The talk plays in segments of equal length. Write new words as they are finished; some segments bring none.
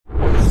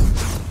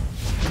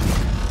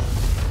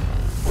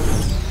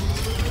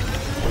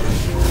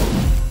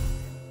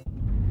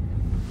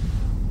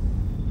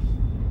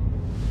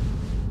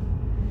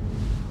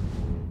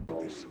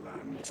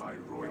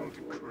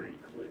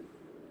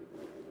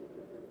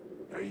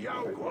A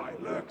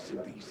Yaoguai lurks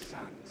in these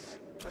sands,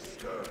 a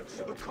scourge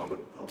to the common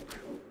folk.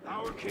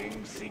 Our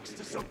king seeks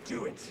to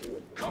subdue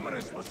it.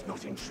 Commoners must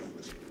not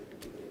intrude.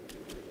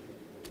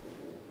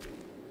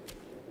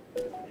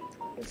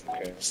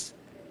 Okay.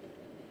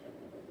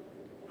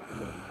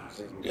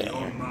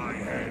 Beyond my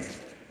head,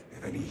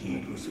 if any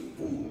heedless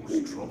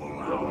fools trouble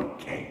our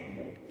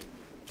king.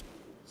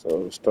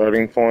 So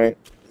starting point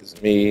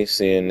is me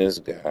seeing this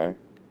guy.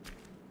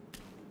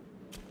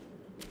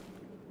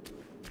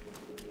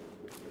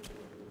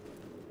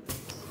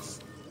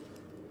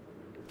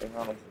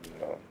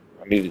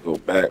 I need to go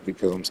back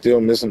because I'm still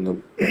missing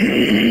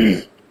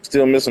the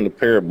still missing the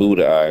pair of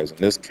Buddha eyes, and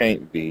this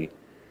can't be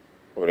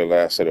where the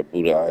last set of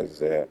Buddha eyes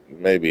is at.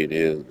 Maybe it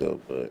is though,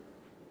 but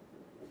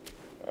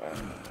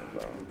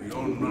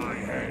Beyond my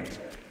head,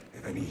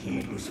 if any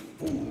heedless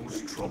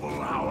fools trouble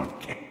our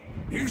king.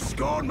 You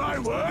scorn my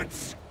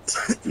words?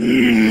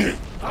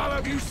 I'll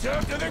have you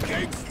served to the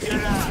kings.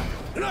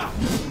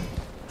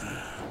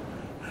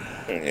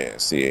 yeah,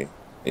 see,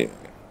 yeah,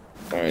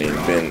 I ain't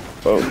even been.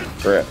 Oh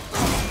crap!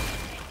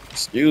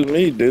 Excuse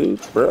me,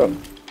 dude, bro.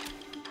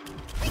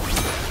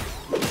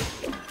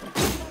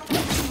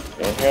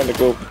 Don't have to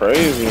go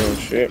crazy and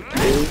shit,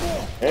 dude.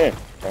 Man,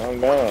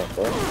 calm down,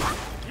 bro.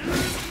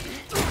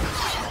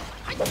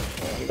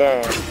 Calm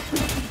down.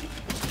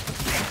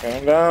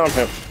 Calm down,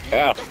 pimp.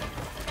 Ow.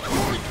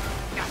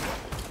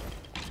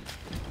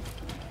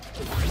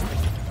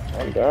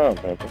 Calm down,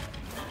 pimp.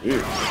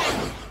 Dude.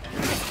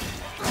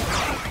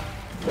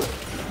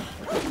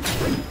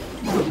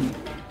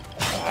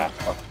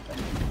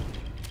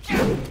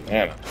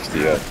 Man, I'm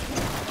still up.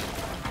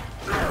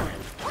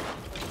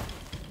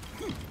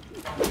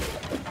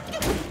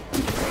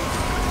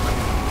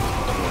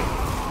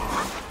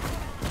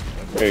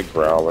 Hey,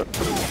 Growler.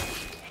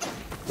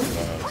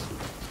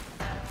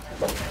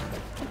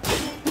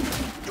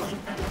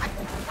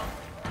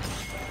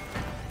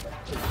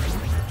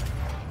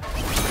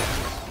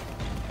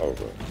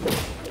 Over.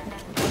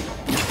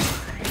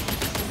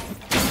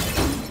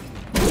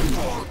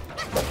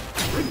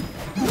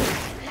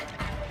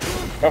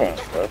 Come on,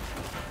 bro.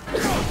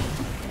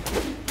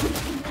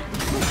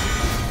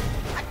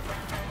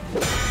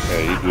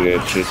 Yeah, you do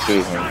that shit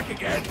too, huh?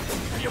 Again,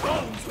 your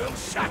bones will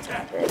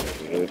shatter.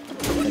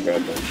 I got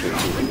that shit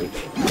too, bitch.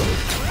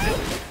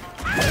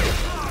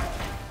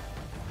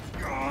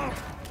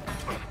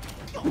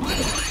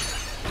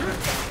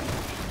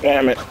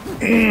 Damn it.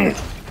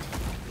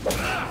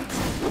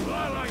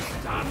 While I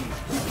stand,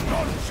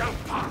 none shall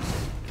pass.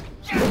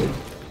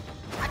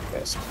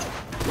 Yes.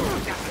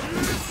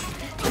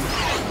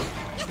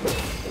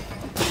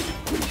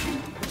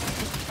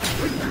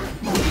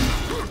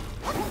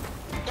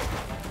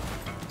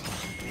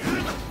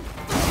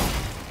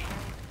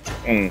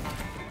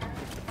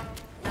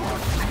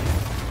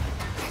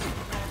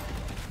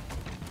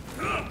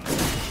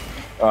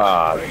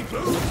 Ah,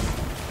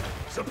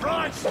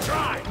 surprise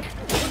strike.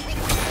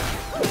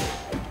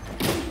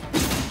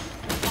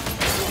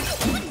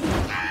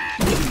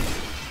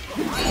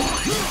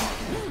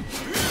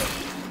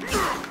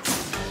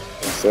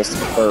 sets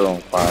the fur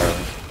on fire.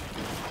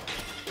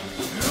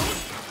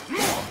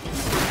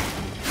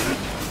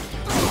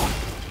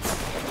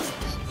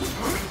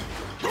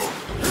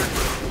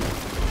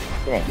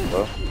 Come on,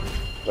 bro.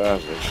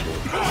 That's this shit.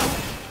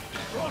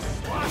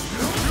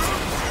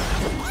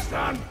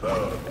 Stand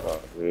firm.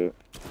 Oh, dude.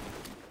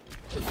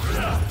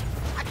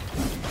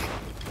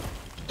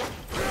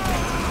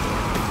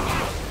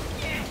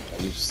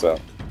 You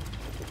suck.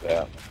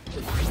 Yeah.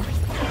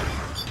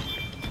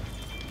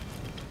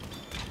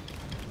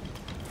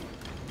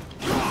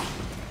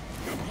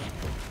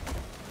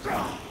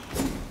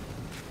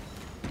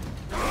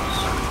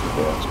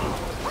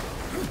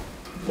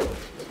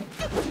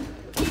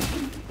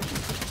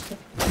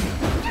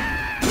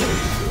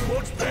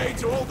 What's paid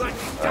to all that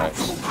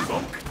doubtful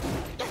funk?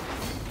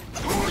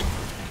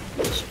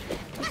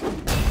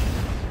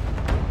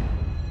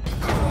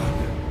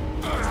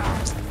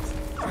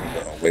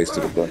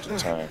 Wasted a bunch of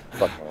time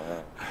fucking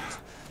around.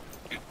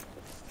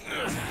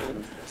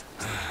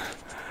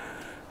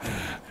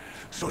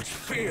 Such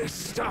fierce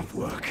staff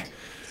work.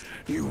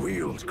 You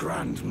wield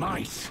grand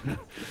might.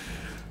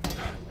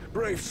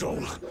 Brave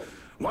soul,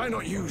 why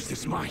not use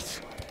this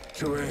might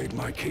to aid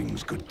my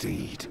king's good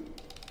deed?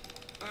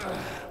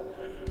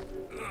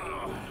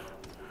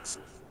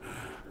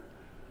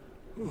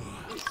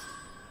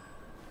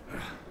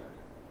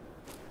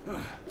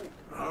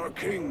 Our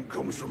king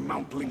comes from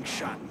Mount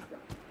Lingshan.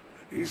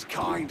 His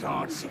kind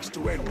heart seeks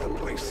to end the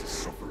place's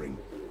suffering.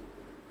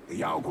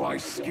 The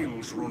Yaoguai's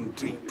skills run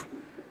deep,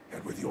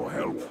 and with your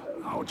help,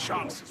 our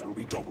chances will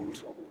be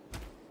doubled.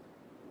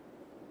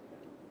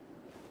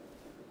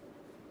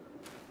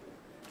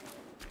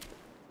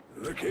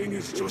 The king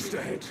is just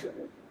ahead.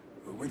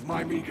 With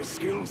my meager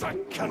skills, I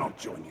cannot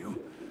join you.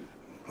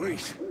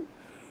 Please,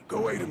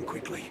 go aid him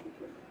quickly.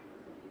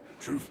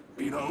 Truth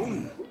be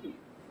known,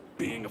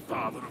 being a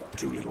father of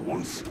two little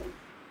ones,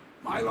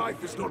 my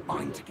life is not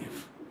mine to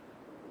give.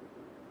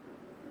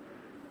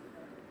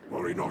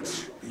 Worry not.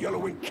 The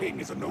Yellowwing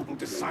King is a noble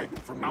disciple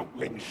from Mount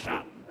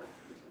Lingshan.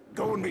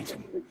 Go and meet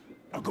him.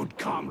 A good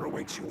karma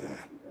awaits you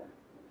there.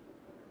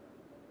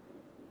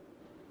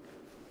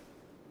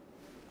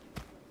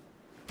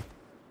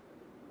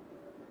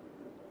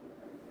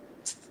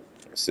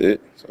 That's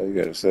it. That's all you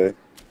gotta say.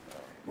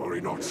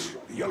 Worry not.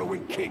 The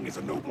Yellowwing King is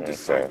a noble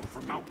disciple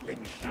from Mount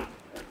Lingshan.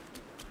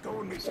 Go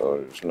and meet So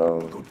him. there's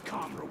no. A good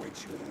karma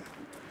awaits you there.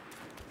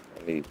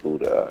 I need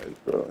Buddha eyes,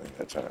 bro. I ain't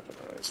got time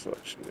for all this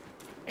fuck shit.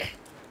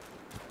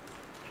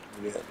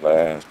 Yeah,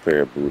 last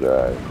pair of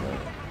Buddha eyes, man.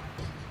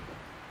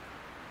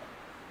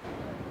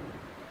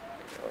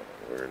 I don't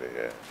know where they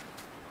at.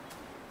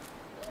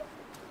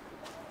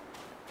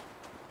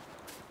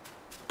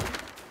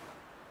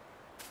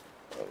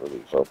 I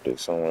really hope they're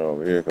somewhere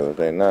over here, because if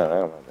they're not,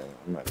 I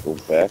might go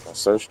back and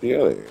search the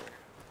other area.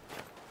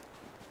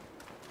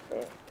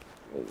 Okay.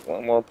 Need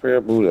one more pair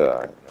of Buddha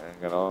eyes, man.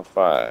 Got all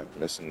 5.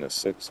 Missing the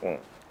 6th one.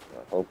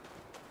 I hope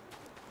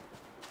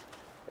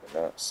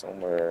they're not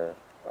somewhere.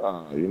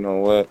 Oh, you know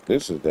what?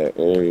 This is that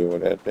area where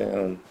that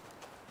damn.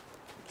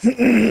 This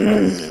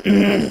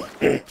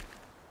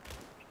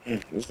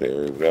is the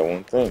area where that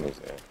one thing is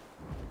at.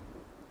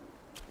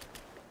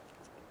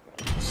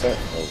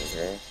 Something over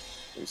here.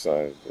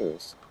 Besides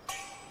this.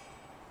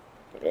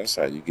 But that's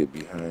how you get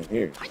behind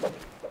here.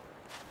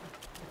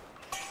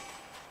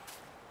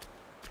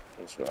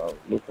 That's what I was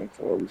looking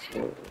for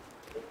before.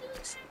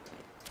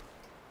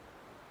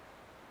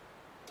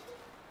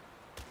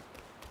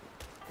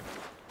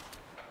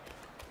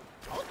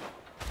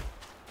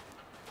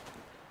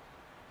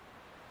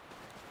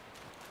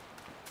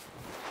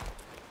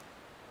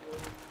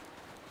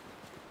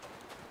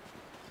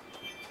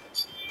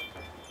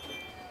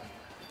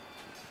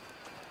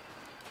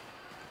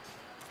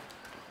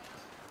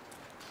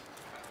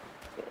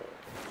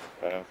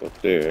 Path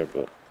up there,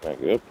 but can I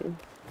get up there?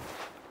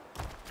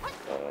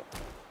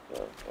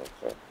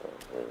 Okay.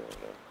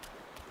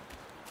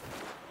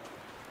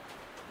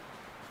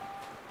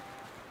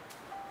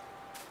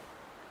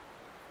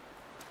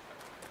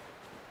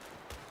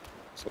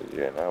 So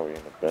yeah, now we're in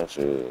a bunch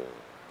of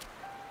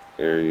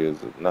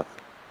areas of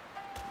nothing.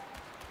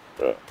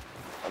 But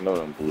I know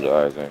them Buddha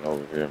eyes ain't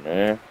over here,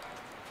 man.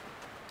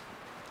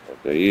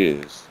 But they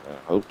is. I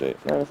hope they.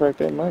 Matter of fact,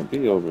 they might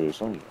be over here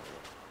somewhere.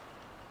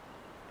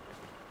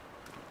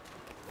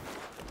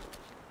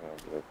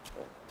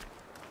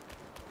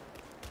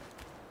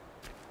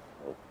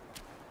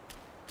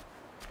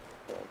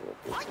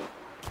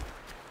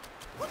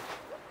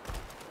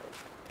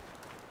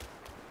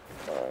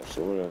 Alright,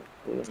 so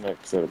where the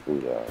next set of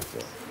Buddha eyes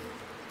at?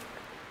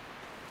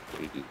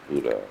 Where these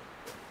Buddha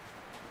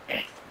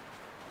eyes?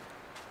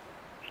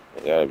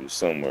 They gotta be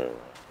somewhere.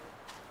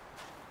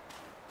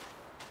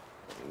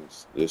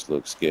 This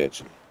looks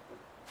sketchy.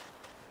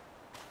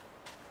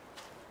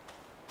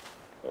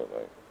 Look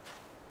like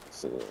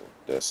it's a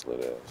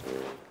desolate ass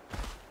area.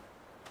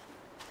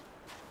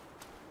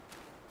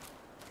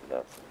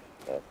 Nothing.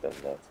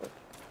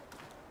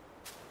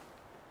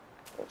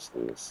 What's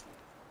this?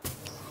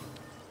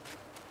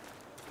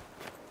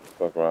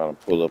 Fuck around and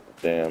pull up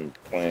a damn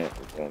plant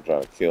that's gonna try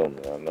to kill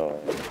me. I know.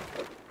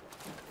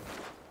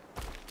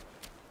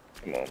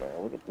 Come on, man.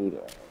 Where the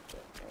Buddha eyes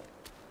at,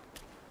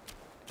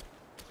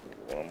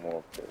 man? One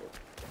more pair.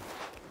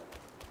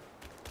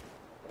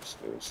 What's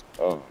this?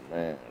 Oh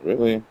man,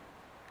 really?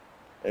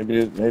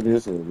 Maybe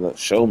this will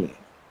show me.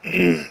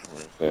 Where's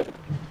that?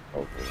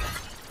 Okay.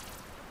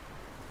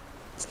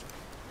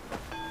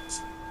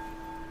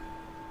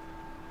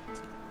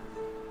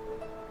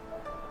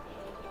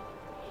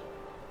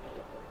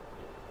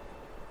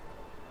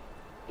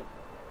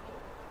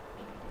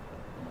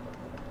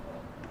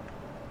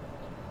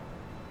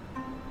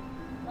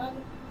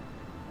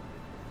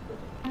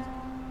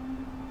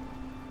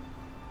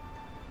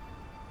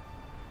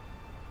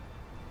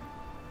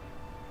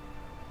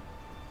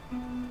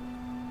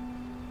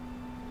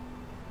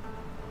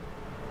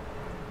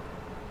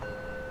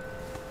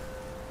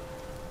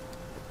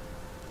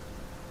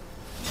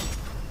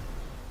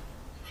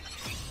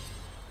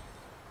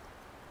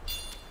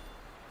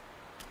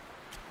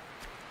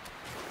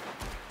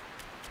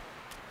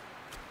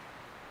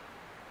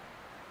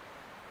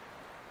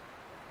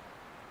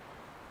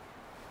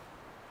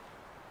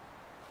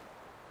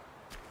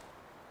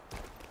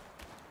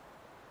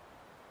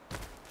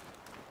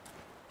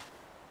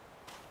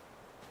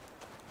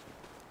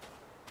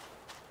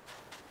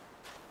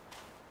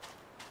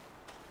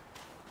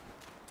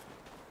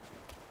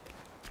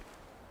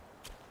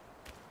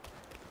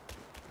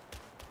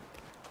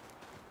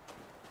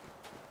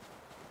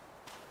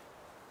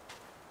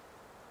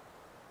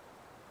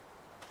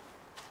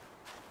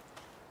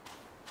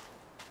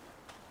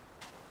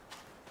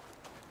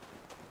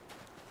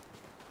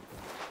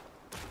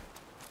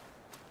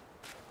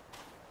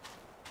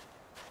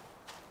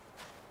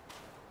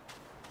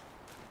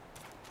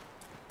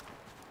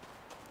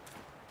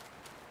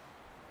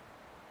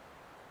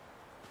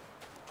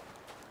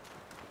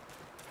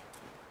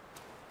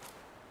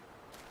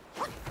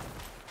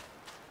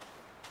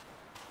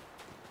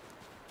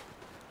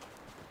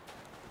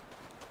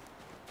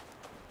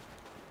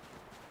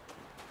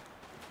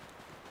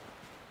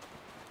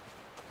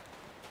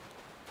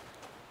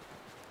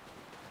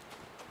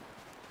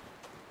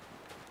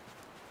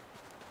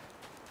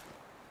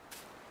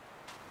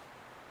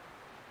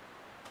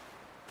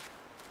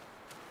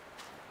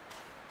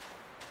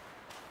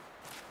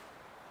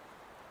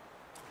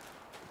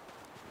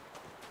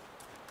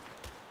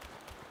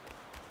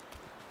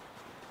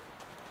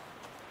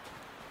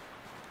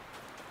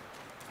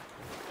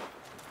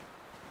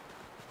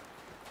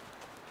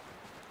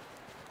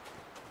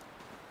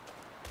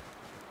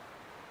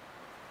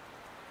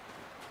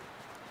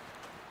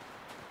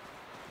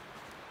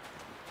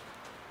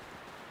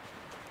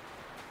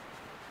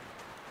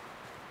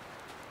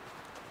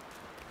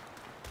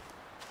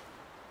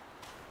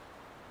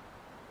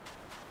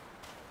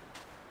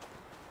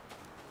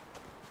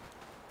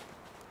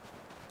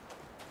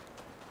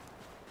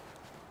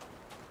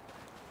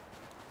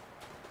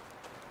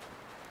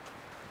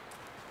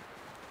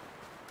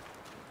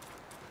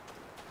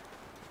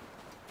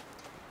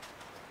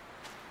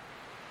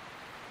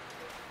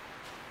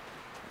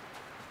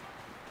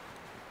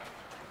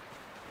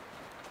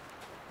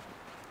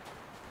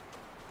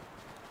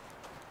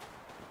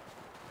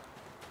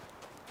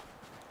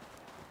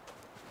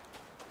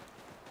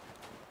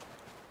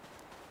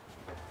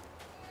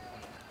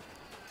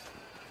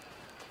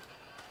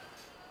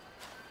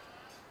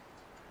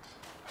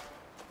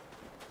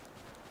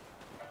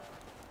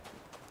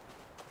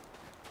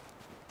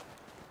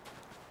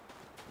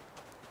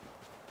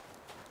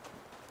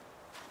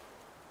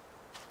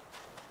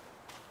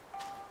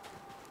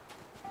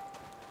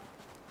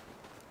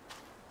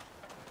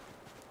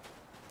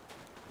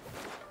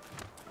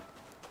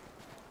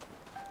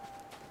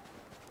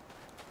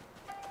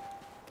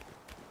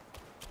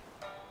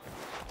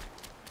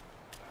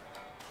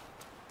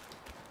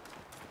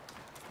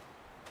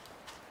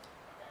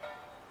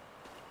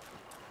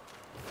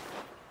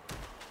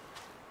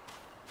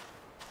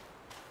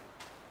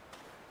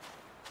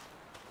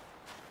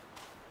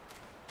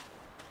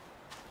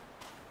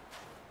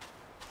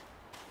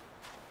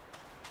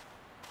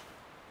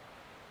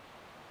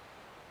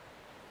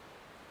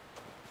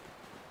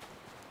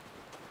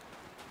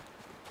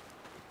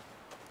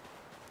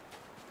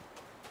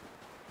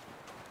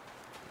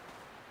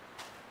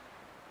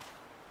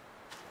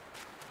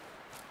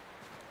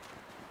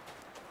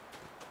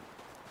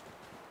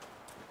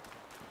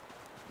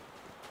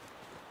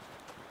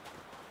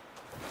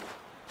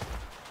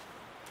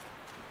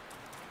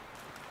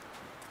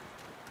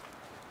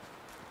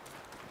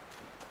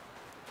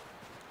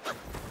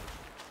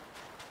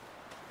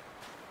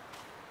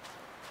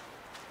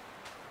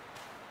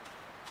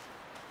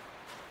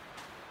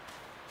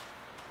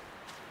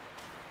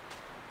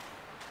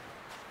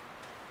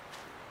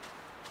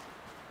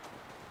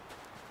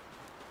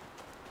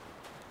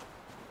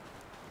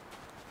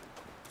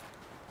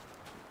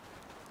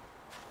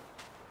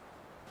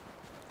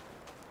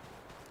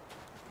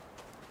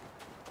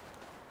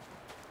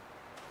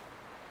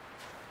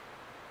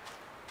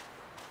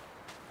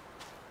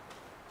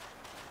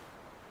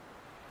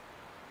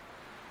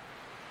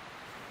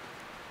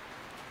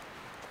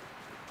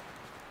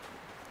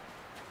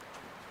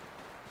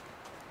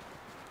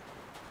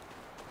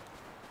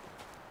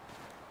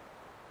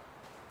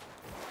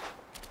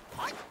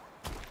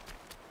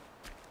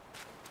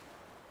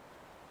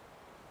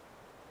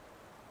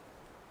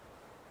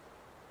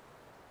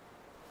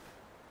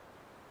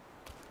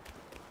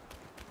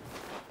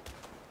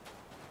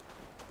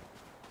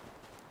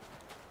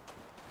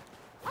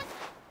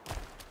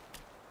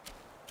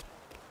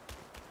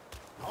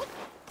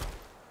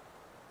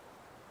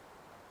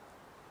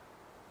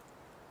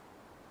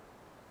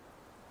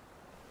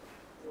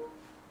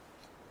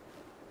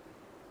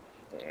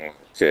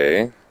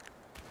 Okay. I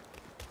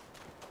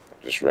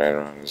just ran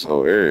around this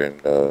whole area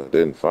and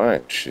didn't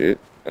find shit.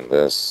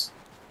 Unless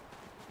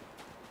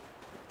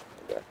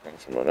that came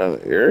from another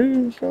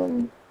area or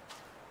something.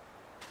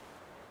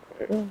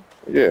 Yeah,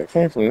 yeah, it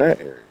came from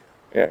that area.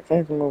 Yeah, it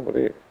came from over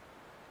there.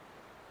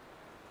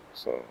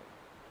 So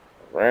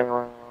I ran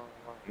around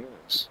like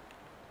this.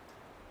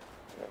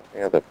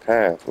 Yeah, the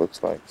path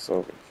looks like it's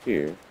over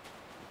here.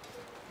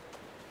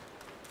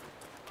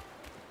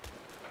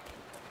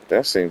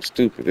 That seems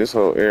stupid. This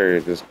whole area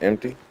is just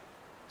empty.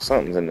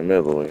 Something's in the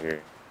middle of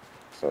here.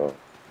 So,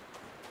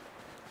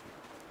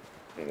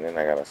 and then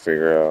I gotta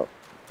figure out.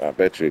 I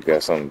bet you it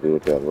got something to do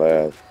with that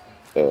last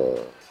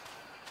uh,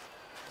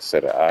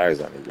 set of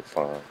eyes I need to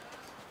find.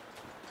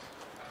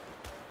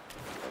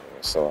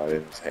 So I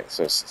didn't take.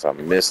 So since I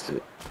missed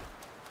it,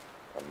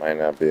 I might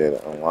not be able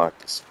to unlock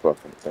this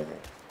fucking thing.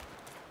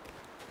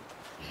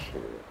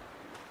 Shit.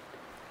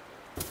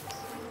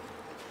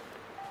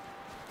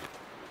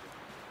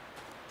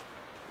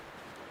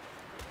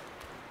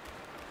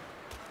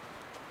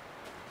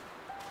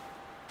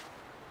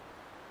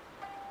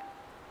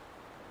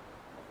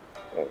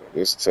 Oh,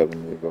 this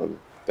telling me to go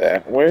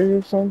that way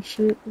or some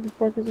shit. What the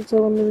fuck is it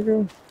telling me to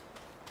go?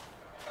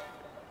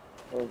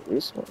 Oh,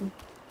 this one.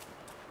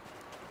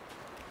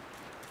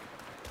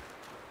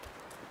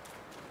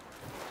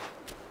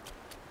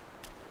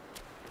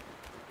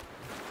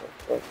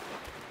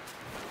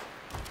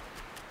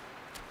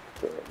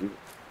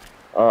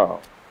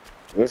 Oh,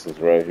 this is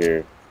right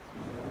here.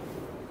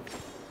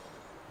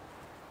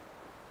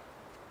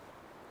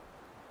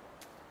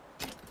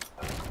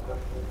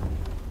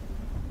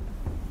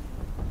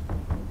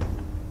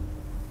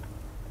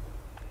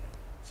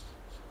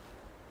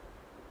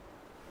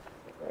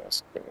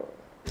 That's cool.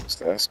 I guess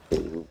that's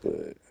cool,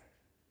 but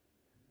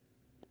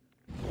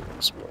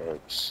this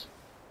works.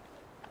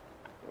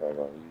 I'm not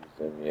gonna use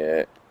them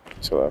yet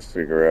until I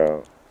figure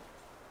out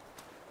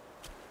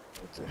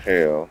what the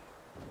hell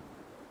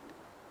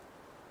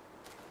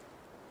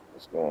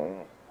is going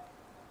on.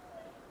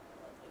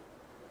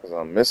 Cause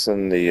I'm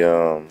missing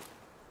the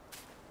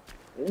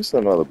missing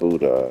another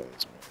Buddha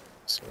eyes,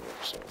 man.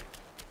 So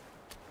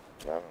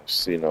I don't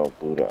see no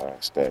Buddha eye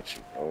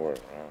statue nowhere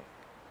around.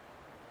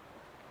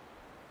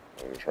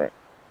 It's right.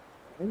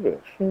 Who the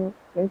hell?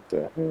 What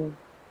the hell?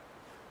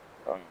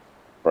 Oh,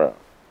 bro.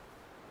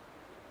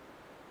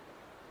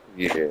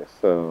 Yeah.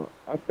 So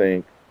I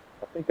think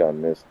I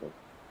missed them.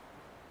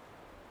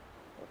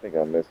 I think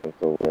I missed them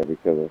somewhere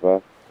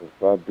because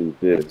if I do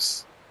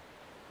this,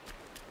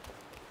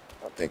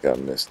 I think I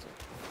missed them.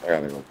 I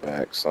gotta go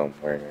back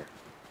somewhere.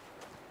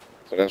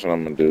 So that's what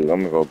I'm gonna do. I'm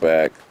gonna go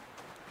back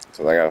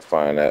because I gotta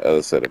find that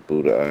other set of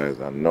Buddha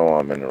eyes. I know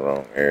I'm in the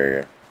wrong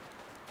area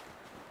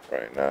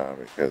right now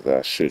because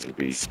I shouldn't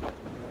be.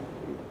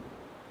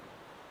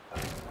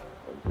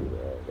 Buddha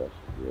eyes. I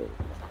should be able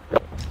to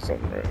find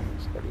somewhere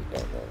else. I just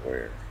don't know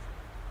where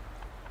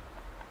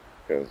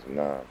because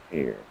now I'm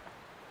here.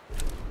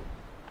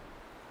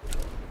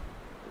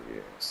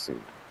 Yeah, see,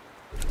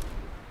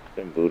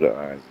 them Buddha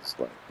eyes is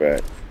like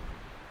back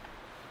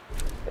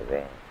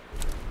around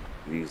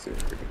these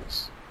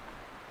areas.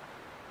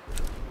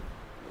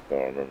 I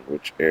don't remember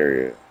which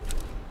area.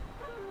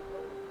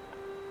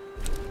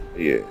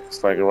 Yeah,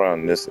 it's like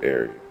around this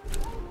area.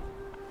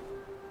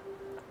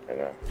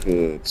 And I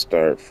could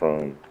start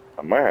from,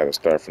 I might have to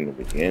start from the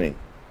beginning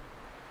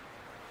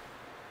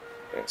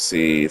and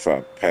see if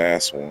I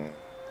pass one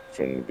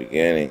from the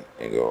beginning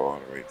and go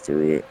all the way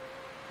through it.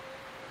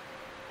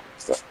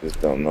 So I just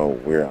don't know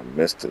where I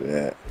missed it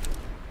at.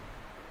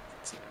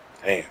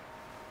 Damn.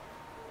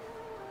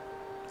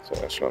 So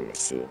that's what I'm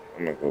gonna do.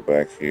 I'm gonna go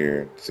back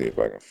here and see if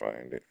I can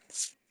find it.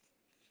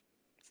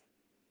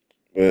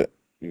 But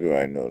you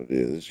already know what it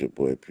is. It's your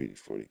boy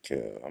PD40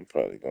 Cal. I'm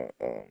probably gonna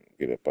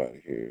get up out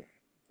of here.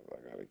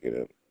 I gotta get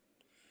up.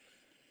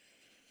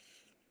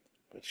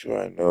 But you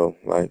already know,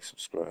 like,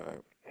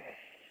 subscribe,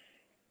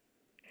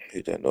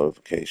 hit that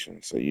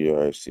notification so you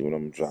already see when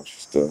I'm gonna drop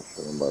some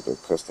stuff. I'm about to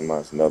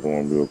customize another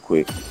one real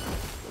quick.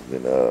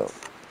 And then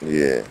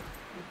yeah,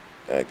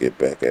 I get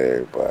back at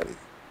everybody.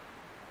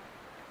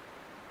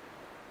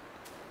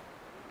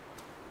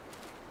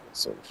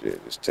 So yeah,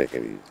 just take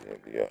it easy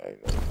and be alright.